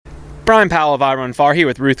Brian Powell of I Run Far here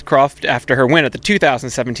with Ruth Croft after her win at the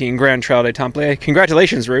 2017 Grand Trail des Templiers.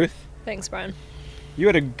 Congratulations, Ruth. Thanks, Brian. You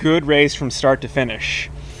had a good race from start to finish.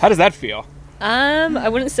 How does that feel? I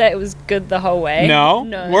wouldn't say it was good the whole way. No?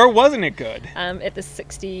 Where wasn't it good? At the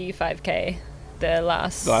 65k, the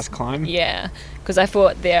last climb? Yeah, because I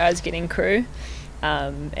thought there I was getting crew,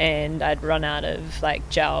 and I'd run out of like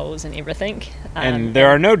gels and everything. And there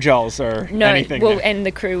are no gels or anything. Well, and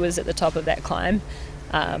the crew was at the top of that climb.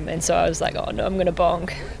 And so I was like, oh no, I'm going to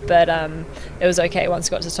bonk. But it was okay once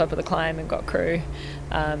I got to the top of the climb and got crew,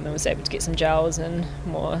 and was able to get some gels and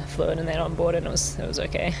more fluid and that on board, and it was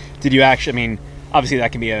okay. Did you actually, I mean, obviously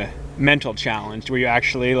that can be a mental challenge. Were you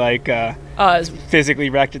actually like I was physically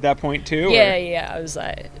wrecked at that point too? Yeah, I was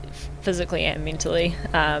like physically and mentally.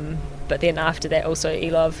 But then after that also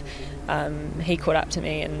Elov, he caught up to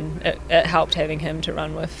me, and it helped having him to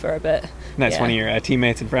run with for a bit. That's one of your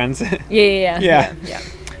teammates and friends. Yeah.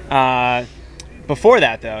 Before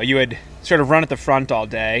that, though, you had sort of run at the front all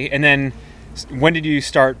day, and then when did you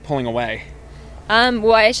start pulling away?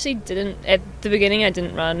 Well, I actually didn't at the beginning. I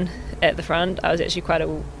didn't run at the front. I was actually quite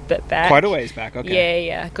a bit back. Quite a ways back. Okay.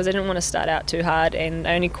 Yeah, because I didn't want to start out too hard, and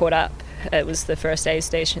I only caught up. It was the first aid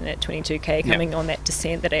station at 22k coming on that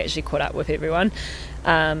descent that I actually caught up with everyone.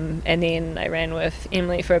 And then I ran with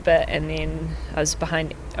Emily for a bit, and then I was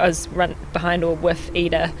behind or with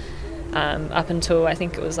Ida up until I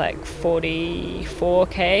think it was like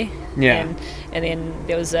 44k. Yeah. And then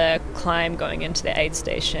there was a climb going into the aid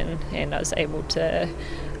station, and I was able to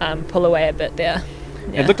pull away a bit there.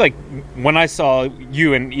 Yeah. It looked like when I saw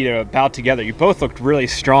you and Ida about together, you both looked really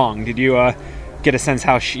strong. Did you get a sense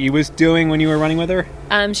how she was doing when you were running with her?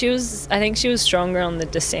 I think she was stronger on the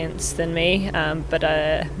descents than me, but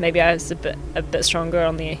maybe I was a bit stronger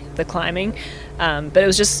on the climbing. But it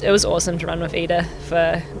was awesome to run with Ida.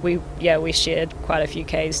 We shared quite a few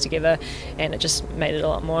Ks together, and it just made it a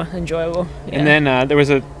lot more enjoyable. Yeah. And then there was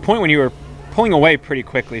a point when you were pulling away pretty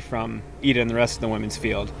quickly from Ida and the rest of the women's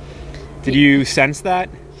field. Did you sense that?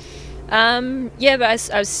 But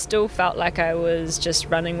I still felt like I was just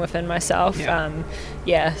running within myself.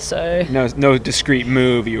 So no discrete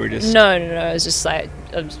move. You were just no. It was just like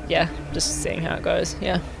just seeing how it goes.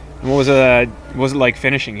 Yeah. And what was it like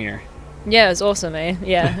finishing here? Yeah, it was awesome, eh?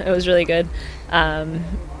 Yeah, it was really good.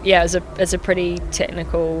 It's a pretty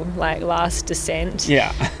technical like last descent.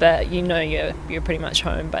 Yeah. But you're pretty much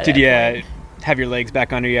home by Did that you point. Have your legs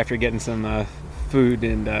back under you after getting some food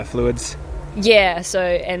and fluids? Yeah, so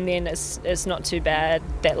and then it's not too bad.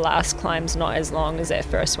 That last climb's not as long as that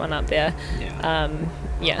first one up there.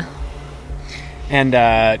 Yeah. And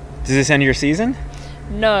does this end your season?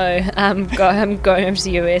 No, I'm going over to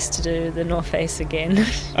the US to do the North Face again.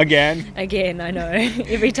 Again, I know.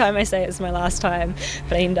 Every time I say it's my last time,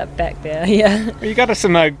 but I end up back there. Yeah. Well, you got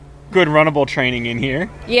some good runnable training in here.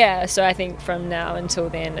 Yeah, so I think from now until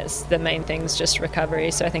then, it's the main thing's just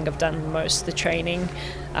recovery. So I think I've done most of the training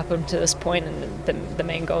up until this point, and the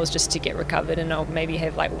main goal is just to get recovered, and I'll maybe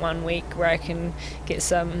have like 1 week where I can get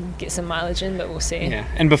some mileage in, but we'll see. Yeah,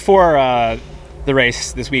 and before the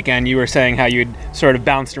race this weekend, you were saying how you'd sort of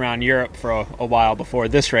bounced around Europe for a while before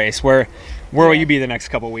this race. Where will you be the next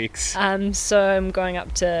couple of weeks? So I'm going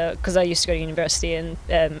up to, because I used to go to university in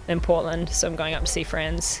Portland, so I'm going up to see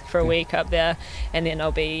friends for a week up there, and then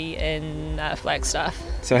I'll be in Flagstaff.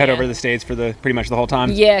 So head over to the States for pretty much the whole time?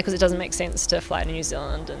 Yeah, because it doesn't make sense to fly to New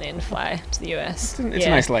Zealand and then fly to the US. It's a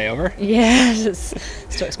nice layover. Yeah, it's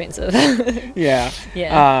too expensive. Yeah.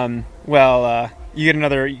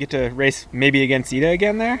 You get to race maybe against Ida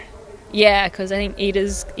again there? Yeah, because I think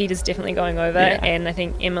Ida's definitely going over, and I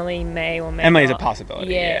think Emily may or may Emily's not. a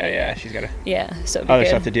possibility. Yeah. She's got so other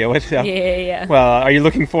stuff to deal with. Yeah. Well, are you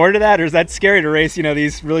looking forward to that, or is that scary to race?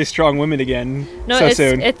 These really strong women again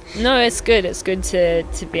soon. It's good. It's good to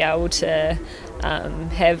be able to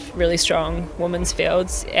have really strong women's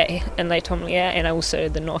fields in Les Templiers, and also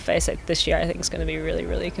the North Face this year I think is going to be really,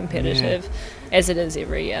 really competitive, as it is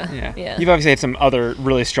every year. Yeah. You've obviously had some other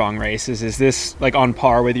really strong races. Is this like on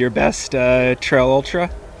par with your best trail ultra?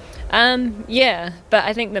 But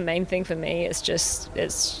I think the main thing for me is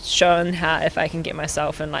it's showing how if I can get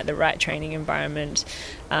myself in like the right training environment,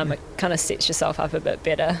 it kind of sets yourself up a bit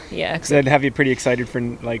better. Yeah. Does that have you pretty excited for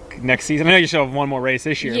like next season? I know you still have one more race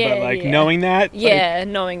this year, but knowing that? Yeah,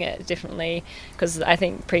 knowing it definitely, because I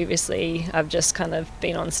think previously I've just kind of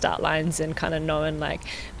been on start lines and kind of knowing like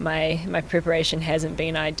my preparation hasn't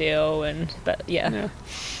been ideal, but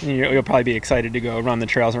You'll probably be excited to go run the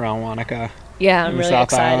trails around Wanaka. Yeah, I'm really South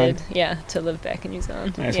excited. Island. To live back in New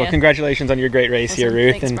Zealand. Nice. Well, congratulations on your great race here,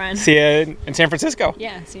 Ruth. Thanks, Brian. See you in San Francisco.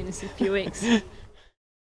 Yeah, see you in a few weeks.